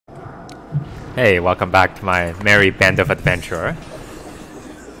Hey, welcome back to my merry band of adventure.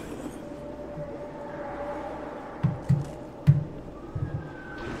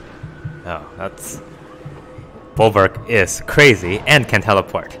 Oh, that's... Bulwark is crazy and can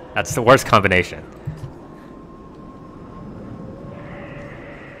teleport. That's the worst combination.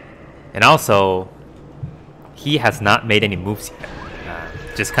 And also, he has not made any moves yet.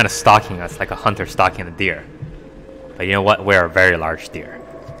 Just kind of stalking us like a hunter stalking a deer. But you know what? We're a very large deer.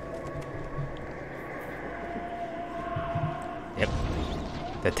 Yep.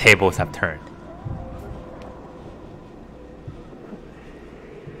 The tables have turned.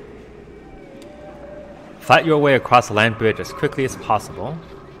 Fight your way across the land bridge as quickly as possible.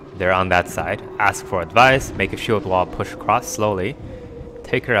 They're on that side. Ask for advice. Make a shield wall. Push across slowly.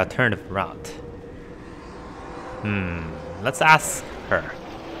 Take her alternative route. Let's ask her.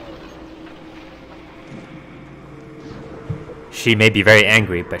 She may be very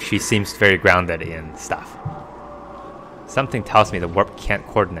angry, but she seems very grounded in stuff. Something tells me the warp can't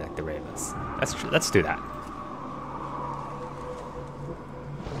coordinate the ravens. Let's do that.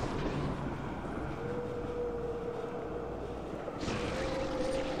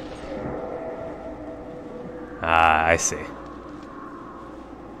 Ah, I see.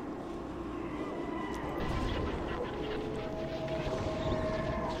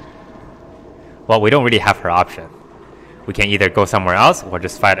 Well, we don't really have her option. We can either go somewhere else or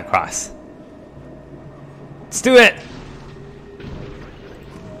just fight across. Let's do it!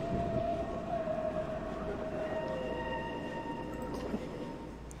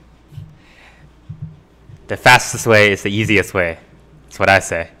 The fastest way is the easiest way. That's what I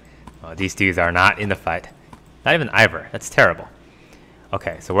say. Oh, these dudes are not in the fight. Not even Ivor. That's terrible.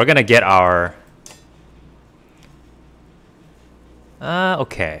 Okay, so we're gonna get our...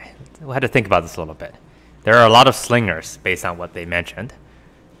 okay. We'll have to think about this a little bit. There are a lot of slingers based on what they mentioned.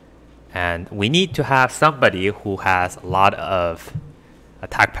 And we need to have somebody who has a lot of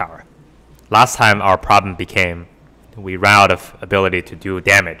attack power. Last time our problem became we ran out of ability to do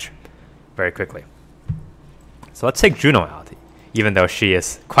damage very quickly. So let's take Juno out, even though she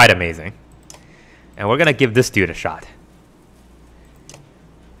is quite amazing. And we're gonna give this dude a shot.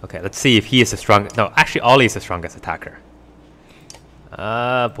 Okay, let's see if he is the strongest. No, actually Ollie is the strongest attacker.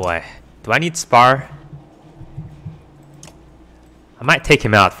 Boy. Do I need Spar? I might take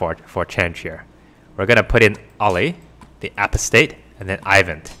him out for a change here. We're gonna put in Ollie, the Apostate, and then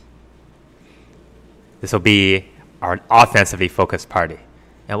Ivan. This will be our offensively focused party.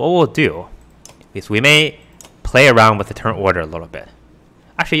 And what we'll do is we may play around with the turn order a little bit.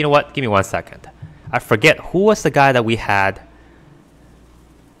 Actually, you know what? Give me 1 second. I forget who was the guy that we had.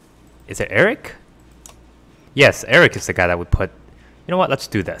 Is it Eric? Yes, Eric is the guy that we put. You know what? Let's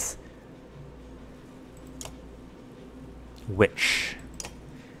do this. Which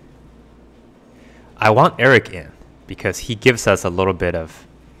I want Eric in because he gives us a little bit of...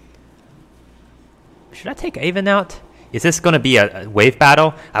 Should I take Avon out? Is this going to be a wave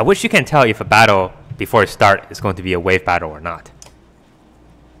battle? I wish you can tell if a battle before it starts is going to be a wave battle or not.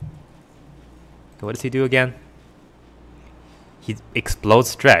 Okay, what does he do again? He explodes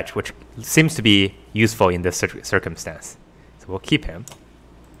stretch, which seems to be useful in this circumstance. So we'll keep him.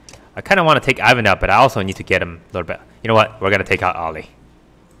 I kind of want to take Ivan out, but I also need to get him a little bit. You know what? We're going to take out Ollie.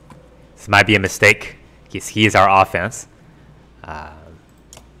 This might be a mistake because he is our offense.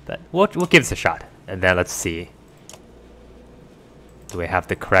 But we'll give this a shot. And then let's see. Do we have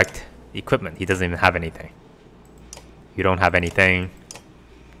the correct equipment? He doesn't even have anything. You don't have anything.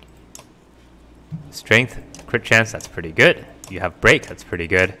 Strength, crit chance, that's pretty good. You have break, that's pretty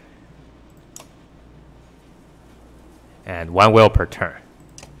good. And 1 will per turn.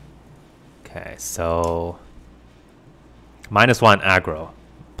 Okay, so -1 aggro,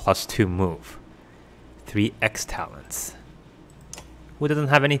 +2 move, 3 X talents. Who doesn't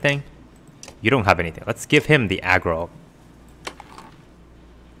have anything? You don't have anything. Let's give him the aggro.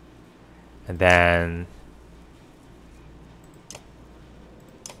 And then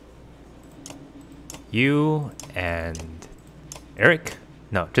you and Eric?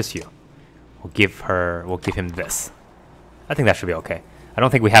 No, just you. We'll give him this. I think that should be okay. I don't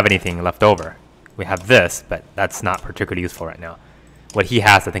think we have anything left over. We have this, but that's not particularly useful right now. What he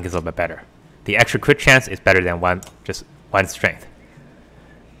has, I think, is a little bit better. The extra crit chance is better than just one strength.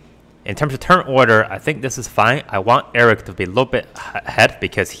 In terms of turn order, I think this is fine. I want Eric to be a little bit ahead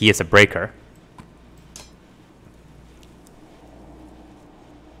because he is a breaker.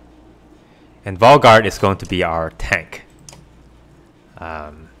 And Volgard is going to be our tank.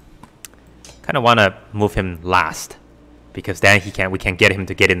 Kind of want to move him last because then we can get him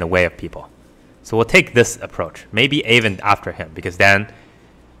to get in the way of people. So we'll take this approach. Maybe Avon after him because then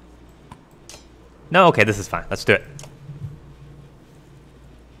No, okay, this is fine. Let's do it.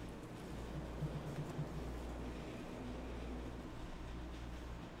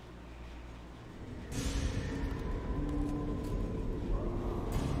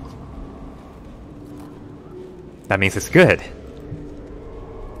 That means it's good.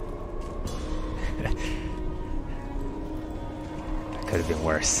 Could have been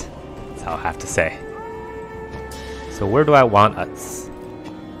worse. That's all I have to say. So where do I want us?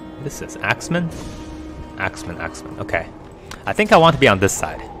 This is Axeman? Axeman. Okay. I think I want to be on this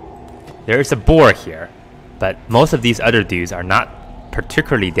side. There is a boar here, but most of these other dudes are not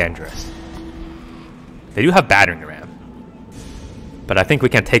particularly dangerous. They do have battering ram, but I think we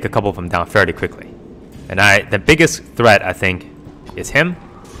can take a couple of them down fairly quickly. And the biggest threat, I think, is him,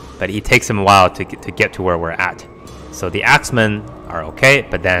 but he takes him a while to get to where we're at. So the axemen are okay,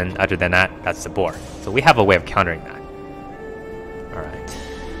 but then other than that, that's the boar. So we have a way of countering that. Alright.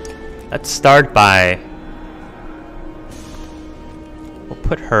 Let's start by... We'll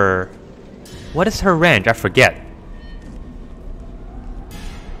put her... What is her range? I forget.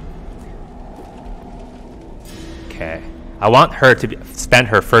 Okay. I want her to spend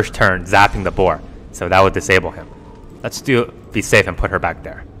her first turn zapping the boar, so that would disable him. Let's be safe and put her back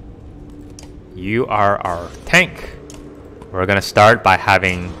there. You are our tank. We're gonna start by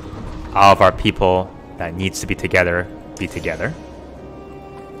having all of our people that needs to be together be together.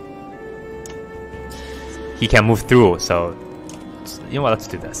 He can move through, so you know what, let's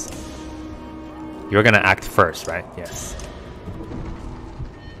do this. You're gonna act first, right? Yes.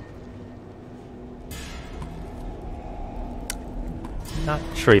 Not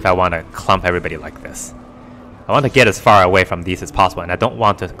sure if I want to clump everybody like this. I want to get as far away from these as possible, and I don't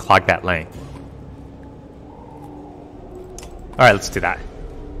want to clog that lane. Alright, let's do that.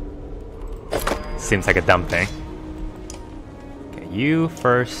 Seems like a dumb thing. Okay, you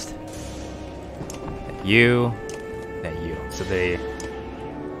first. Then you. Then you. So the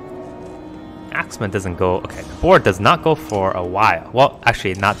Axeman doesn't go... Okay, the board does not go for a while. Well,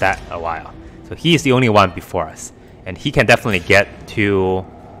 actually, not that a while. So he's the only one before us. And he can definitely get to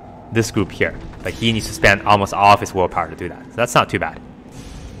this group here. But he needs to spend almost all of his willpower to do that. So that's not too bad.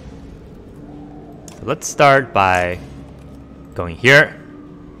 So let's start by going here.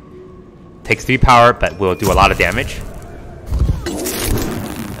 Takes 3 power, but will do a lot of damage.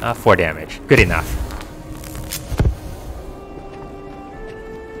 4 damage. Good enough.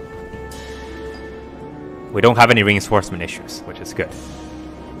 We don't have any reinforcement issues, which is good.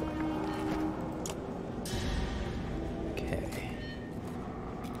 Okay.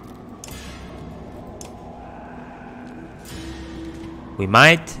 We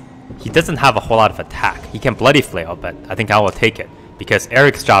might... He doesn't have a whole lot of attack. He can bloody flail, but I think I will take it. Because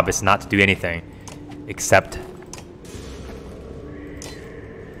Eric's job is not to do anything except...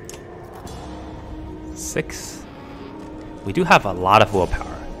 6. We do have a lot of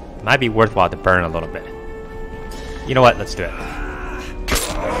willpower. It might be worthwhile to burn a little bit. You know what? Let's do it.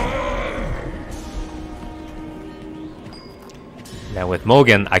 Now with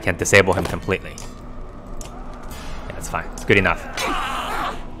Mogan, I can disable him completely. Yeah, that's fine. It's good enough.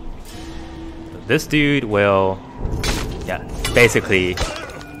 So this dude will, yeah, basically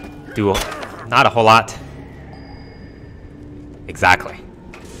do not a whole lot. Exactly.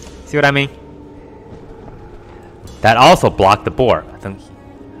 See what I mean? That also blocked the board. I think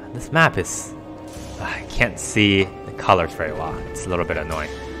this map is... I can't see the colors very well. It's a little bit annoying.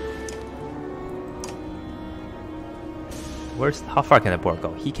 How far can the board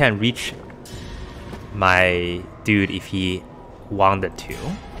go? He can reach my dude if he wanted to.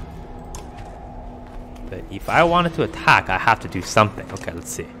 But if I wanted to attack, I have to do something. Okay,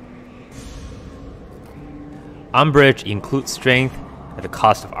 let's see. Umbrage includes strength at the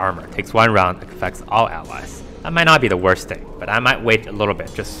cost of armor. Takes 1 round, affects all allies. That might not be the worst thing, but I might wait a little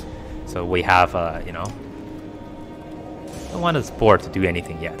bit just so we have, you know... I don't want this board to do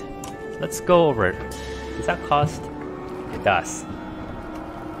anything yet. Let's go over it. Does that cost? It does.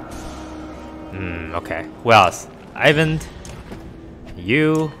 Okay. Who else? Ivan.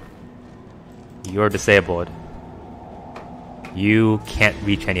 You're disabled. You can't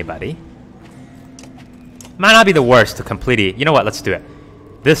reach anybody. Might not be the worst to completely... You know what? Let's do it.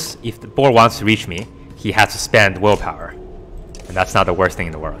 This, if the board wants to reach me, he has to spend willpower. And that's not the worst thing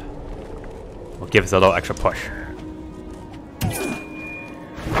in the world. Will give us a little extra push.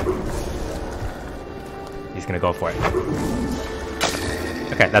 He's gonna go for it.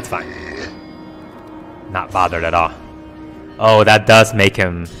 Okay, that's fine. Not bothered at all. Oh, that does make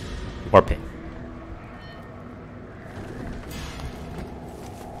him warping.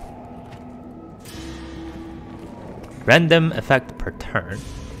 Random effect per turn.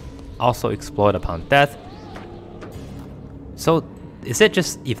 also explode upon death. So, is it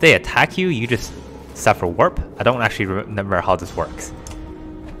just if they attack you, you just suffer warp? I don't actually remember how this works.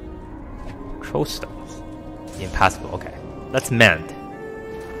 Control stones. Impassable. Okay. Let's mend.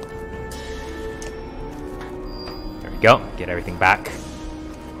 There we go. Get everything back.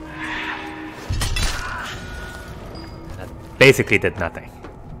 That basically did nothing.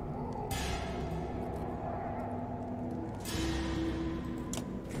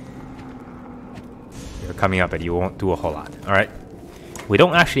 You're coming up, but you won't do a whole lot. Alright. We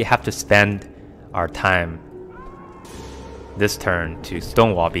don't actually have to spend our time this turn to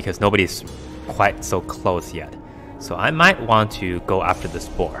Stonewall because nobody's quite so close yet. So I might want to go after this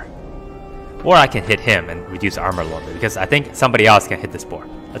boar. Or I can hit him and reduce armor a little bit because I think somebody else can hit this boar.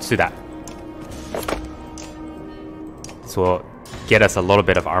 Let's do that. This will get us a little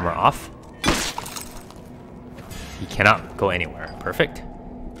bit of armor off. He cannot go anywhere. Perfect.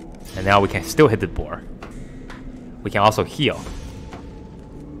 And now we can still hit the boar. We can also heal.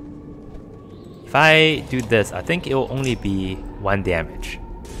 If I do this, I think it will only be 1 damage.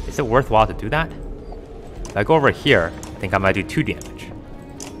 Is it worthwhile to do that? If I go over here, I think I might do 2 damage.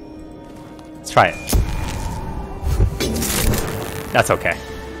 Let's try it. That's okay.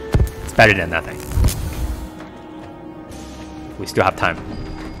 It's better than nothing. We still have time.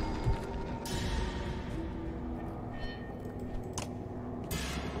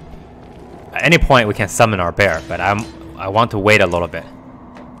 At any point we can summon our bear, but I want to wait a little bit.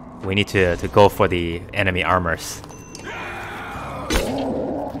 We need to go for the enemy armors.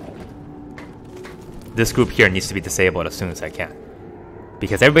 This group here needs to be disabled as soon as I can,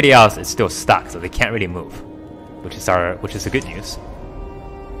 because everybody else is still stuck, so they can't really move, which is the good news.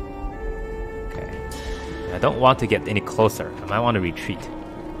 Okay, I don't want to get any closer. I might want to retreat.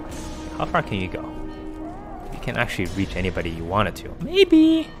 How far can you go? You can actually reach anybody you wanted to.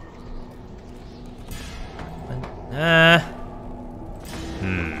 Maybe.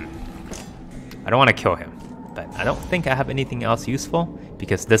 I don't want to kill him, but I don't think I have anything else useful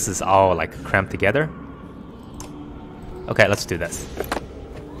because this is all like cramped together. Okay, let's do this.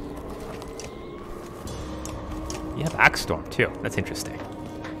 You have Axe Storm too. That's interesting.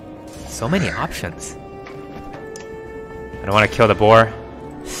 So many options. I don't want to kill the boar.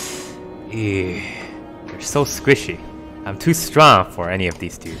 Ew, they're so squishy. I'm too strong for any of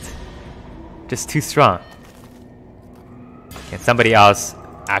these dudes. Just too strong. Can somebody else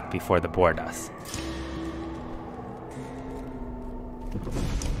act before the boar does?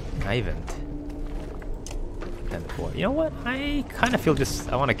 I even. And the boar. You know what? I kind of feel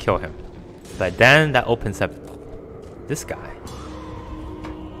I want to kill him. But then that opens up this guy.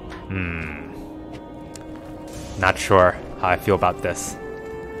 Not sure how I feel about this.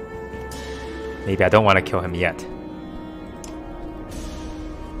 Maybe I don't want to kill him yet.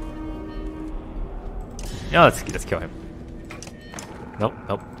 No, let's kill him. Nope,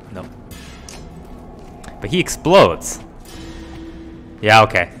 nope, nope. But he explodes. Yeah,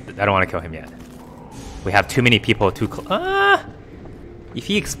 okay. I don't want to kill him yet. We have too many people too close. If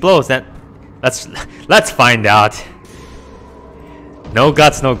he explodes, then let's find out. No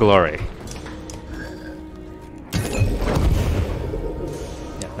guts, no glory.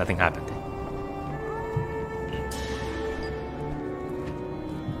 Yeah, nothing happened.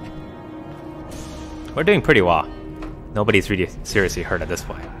 We're doing pretty well. Nobody's really seriously hurt at this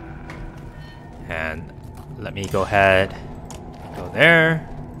point. And let me go ahead, go there,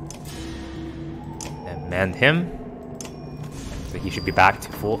 and mend him. So he should be back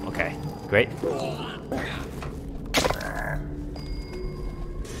to full. Okay, great.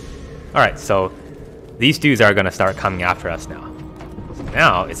 Alright, so these dudes are gonna start coming after us now. So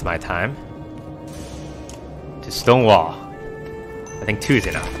now it's my time to stonewall. I think 2 is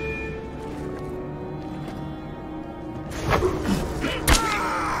enough.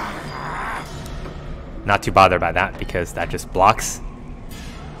 Not too bothered by that because that just blocks.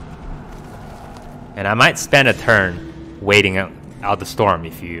 And I might spend a turn waiting out the storm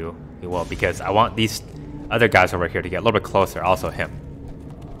if you will, because I want these other guys over here to get a little bit closer, also him.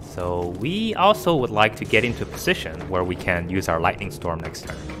 So we also would like to get into a position where we can use our lightning storm next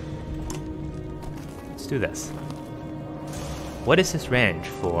turn. Let's do this. What is his range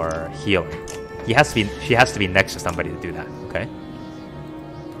for healing? She has to be next to somebody to do that, okay?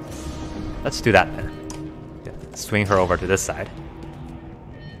 Let's do that then. Swing her over to this side.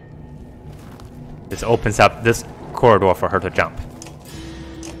 This opens up this corridor for her to jump.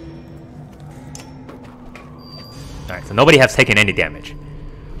 Alright, so nobody has taken any damage.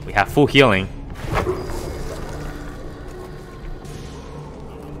 We have full healing.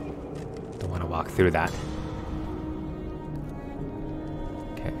 Don't want to walk through that.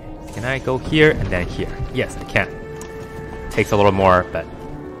 Okay, Can I go here and then here? Yes, I can. Takes a little more, but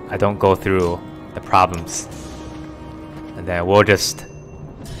I don't go through the problems. And then we'll just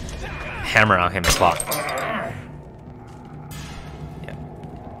hammer on him as well. Yeah.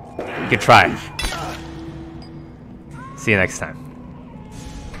 You can try. See you next time.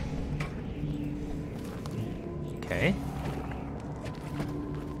 Okay.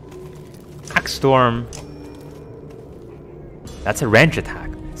 Axe Storm. That's a range attack.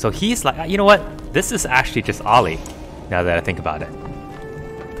 So he's like, you know what? This is actually just Ollie, now that I think about it.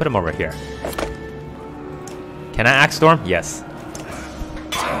 Put him over here. Can I Axe Storm? Yes.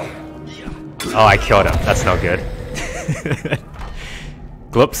 Oh, I killed him. That's no good.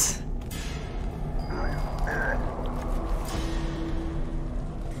 Gloops.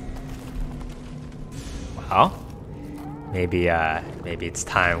 Wow. Maybe it's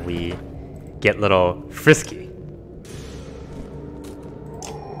time we get a little frisky.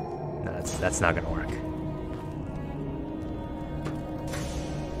 No, that's not gonna work.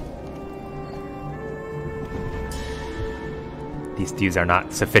 These dudes are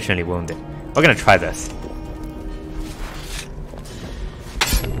not sufficiently wounded. We're gonna try this.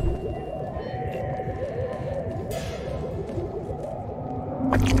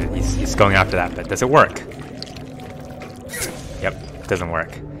 He's going after that, but does it work? Yep, it doesn't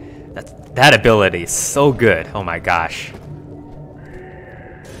work. That ability is so good. Oh my gosh.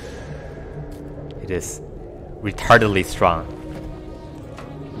 It is retardedly strong.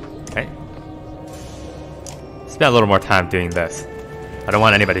 Okay. Spend a little more time doing this. I don't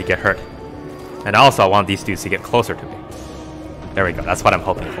want anybody to get hurt. And also I want these dudes to get closer to me. There we go, that's what I'm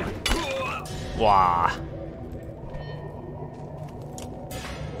hoping for. Wow.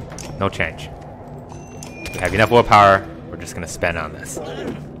 No change. We have enough willpower, we're just gonna spend on this.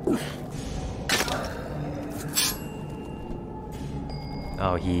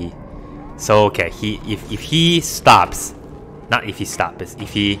 Oh, okay, if he stops, not if he stops,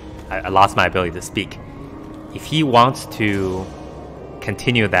 if he, I lost my ability to speak. If he wants to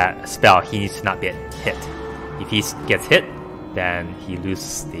continue that spell, he needs to not get hit. If he gets hit, then he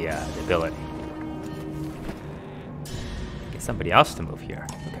loses the ability. Get somebody else to move here,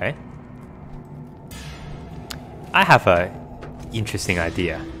 okay? I have a interesting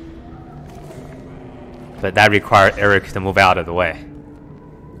idea, but that requires Eric to move out of the way.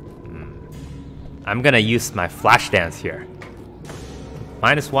 I'm gonna use my flash dance here.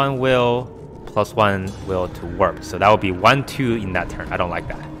 -1 will, +1 will to warp. So that will be 1-2 in that turn. I don't like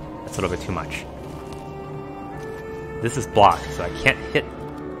that. That's a little bit too much. This is blocked, so I can't hit.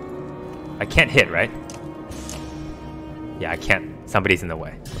 I can't hit, right? Yeah, I can't. Somebody's in the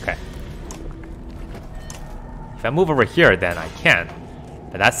way. Okay. If I move over here, then I can.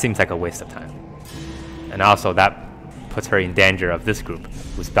 But that seems like a waste of time. And also, that puts her in danger of this group,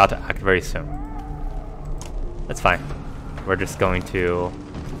 who's about to act very soon. That's fine. We're just going to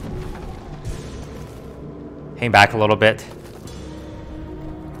hang back a little bit.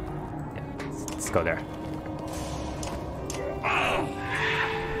 Yeah, let's go there.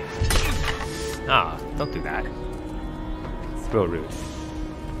 Ah, don't do that. It's real rude.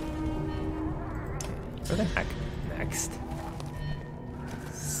 Where the heck? Next.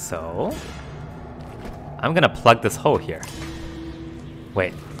 So, I'm gonna plug this hole here.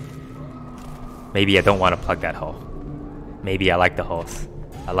 Wait. Maybe I don't want to plug that hole. Maybe I like the holes.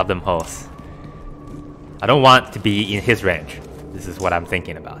 I love them holes. I don't want to be in his range. This is what I'm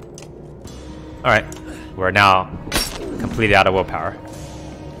thinking about. Alright, we're now completely out of willpower.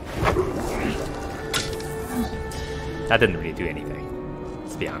 That didn't really do anything,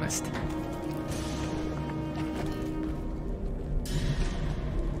 let's be honest.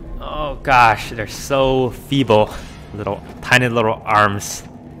 Oh gosh, they're so feeble. Tiny little arms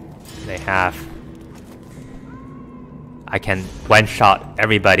they have. I can one-shot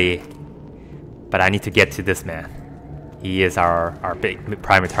everybody, but I need to get to this man. He is our big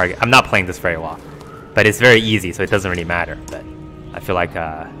primary target. I'm not playing this very well, but it's very easy, so it doesn't really matter. But I feel like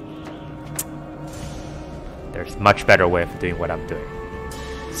there's much better way of doing what I'm doing.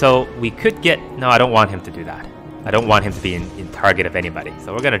 So we could get... No, I don't want him to do that. I don't want him to be in target of anybody.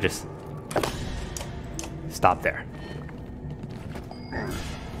 So we're gonna just stop there.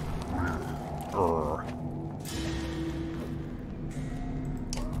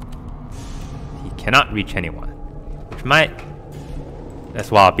 He cannot reach anyone, which might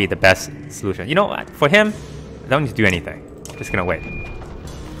as well be the best solution. You know what? For him, I don't need to do anything. I'm just gonna wait.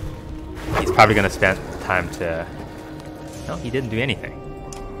 He's probably gonna spend time to... No, he didn't do anything.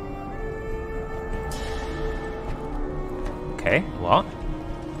 Okay, well...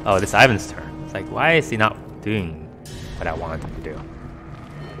 Oh, this Ivan's turn. It's like, why is he not doing what I wanted him to do?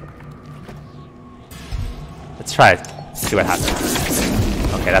 Let's try it. See what happens.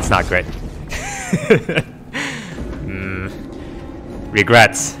 Okay, that's not great.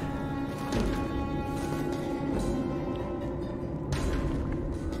 Regrets.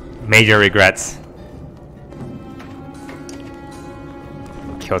 Major regrets.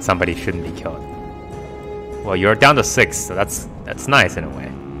 Killed somebody who shouldn't be killed. Well, you're down to 6, so that's nice in a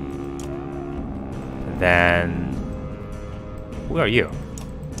way. Then who are you?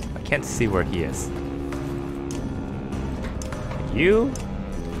 I can't see where he is. You?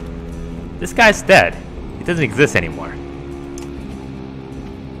 This guy's dead. He doesn't exist anymore.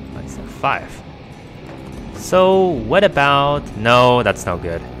 Oh, he's at 5. So what about... No, that's no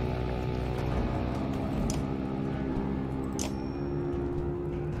good.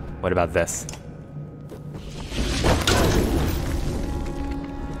 What about this?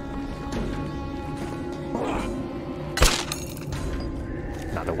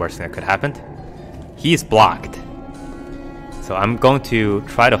 Not the worst thing that could happen. He's blocked. So I'm going to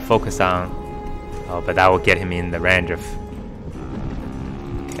try to focus on... Oh, but that will get him in the range of...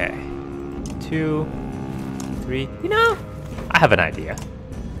 Okay. 2, 3... You know, I have an idea.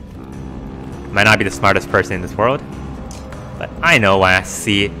 Might not be the smartest person in this world, but I know when I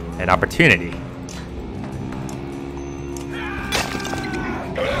see an opportunity.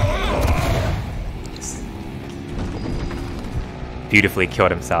 Just beautifully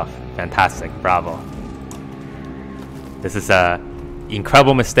killed himself. Fantastic. Bravo. This is a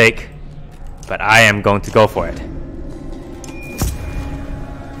incredible mistake, but I am going to go for it.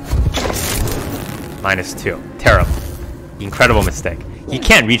 -2. Terrible. Incredible mistake. He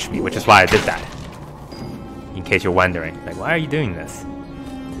can't reach me, which is why I did that. In case you're wondering. Like, why are you doing this?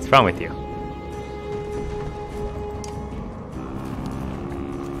 What's wrong with you?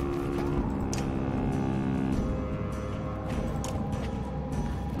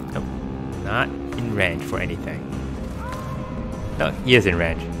 Nope. Not in range for anything. No, he is in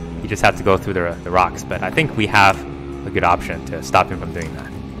range. You just have to go through the rocks, but I think we have a good option to stop him from doing that.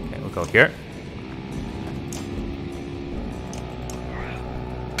 Okay, we'll go here.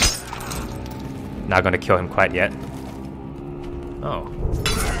 Not gonna kill him quite yet. Oh.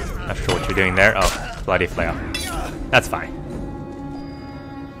 Not sure what you're doing there. Oh, bloody flail. That's fine.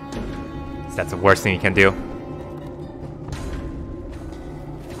 That's the worst thing you can do.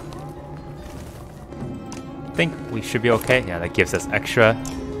 I think we should be okay. Yeah, that gives us extra.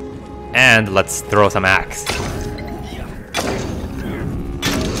 And let's throw some axe.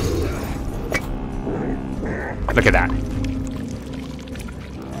 Look at that.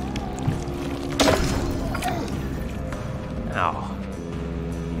 Ow.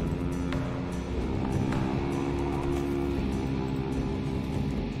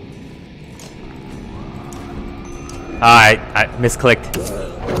 I misclicked.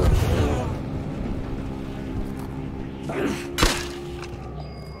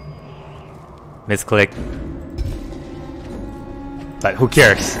 Misclicked. But who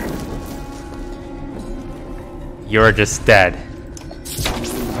cares? You're just dead.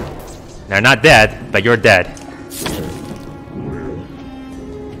 They're not dead, but you're dead.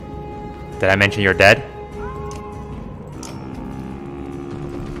 Did I mention you're dead?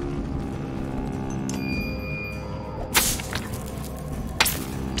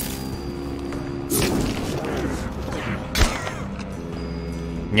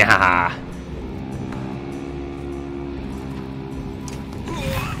 Nyaha.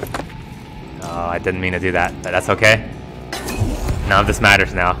 Oh, I didn't mean to do that, but that's okay. None of this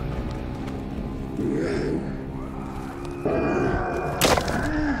matters now.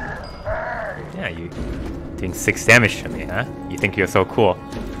 Yeah, you doing 6 damage to me, huh? You think you're so cool.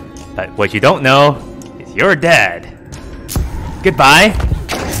 But what you don't know is you're dead. Goodbye.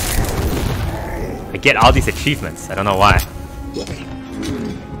 I get all these achievements. I don't know why.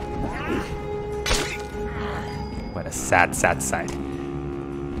 What a sad, sad sight.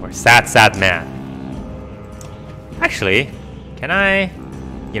 Or sad, sad man. Actually, can I...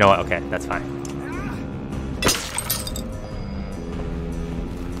 You know what? Okay, that's fine.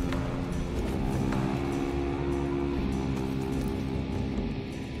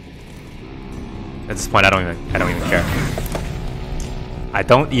 At this point, I don't even care. I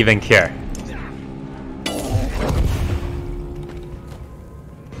don't even care.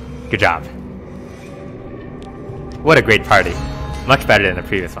 Good job. What a great party. Much better than the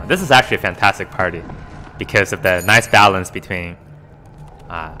previous one. This is actually a fantastic party because of the nice balance between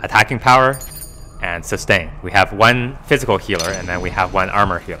attacking power and sustain. We have one physical healer and then we have one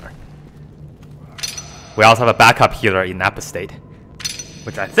armor healer. We also have a backup healer in apostate,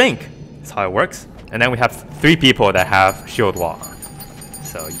 which I think is how it works. And then we have 3 people that have shield wall.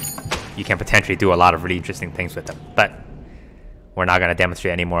 so you can potentially do a lot of really interesting things with them. But we're not going to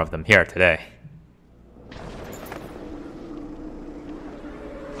demonstrate any more of them here today.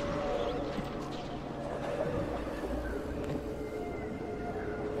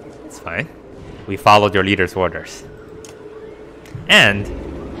 It's fine. We followed your leader's orders. And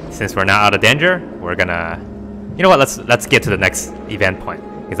since we're now out of danger, we're gonna... You know what, let's get to the next event point.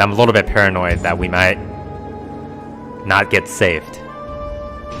 Because I'm a little bit paranoid that we might not get saved.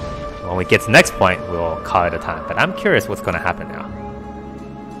 When we get to the next point, we'll call it a time. But I'm curious what's gonna happen now.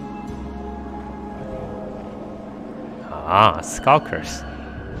 Ah, Skulkers.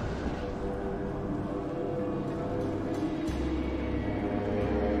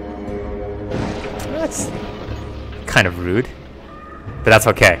 That's kind of rude. But that's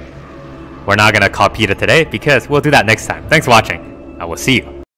okay. We're not gonna call PETA today because we'll do that next time. Thanks for watching. I will see you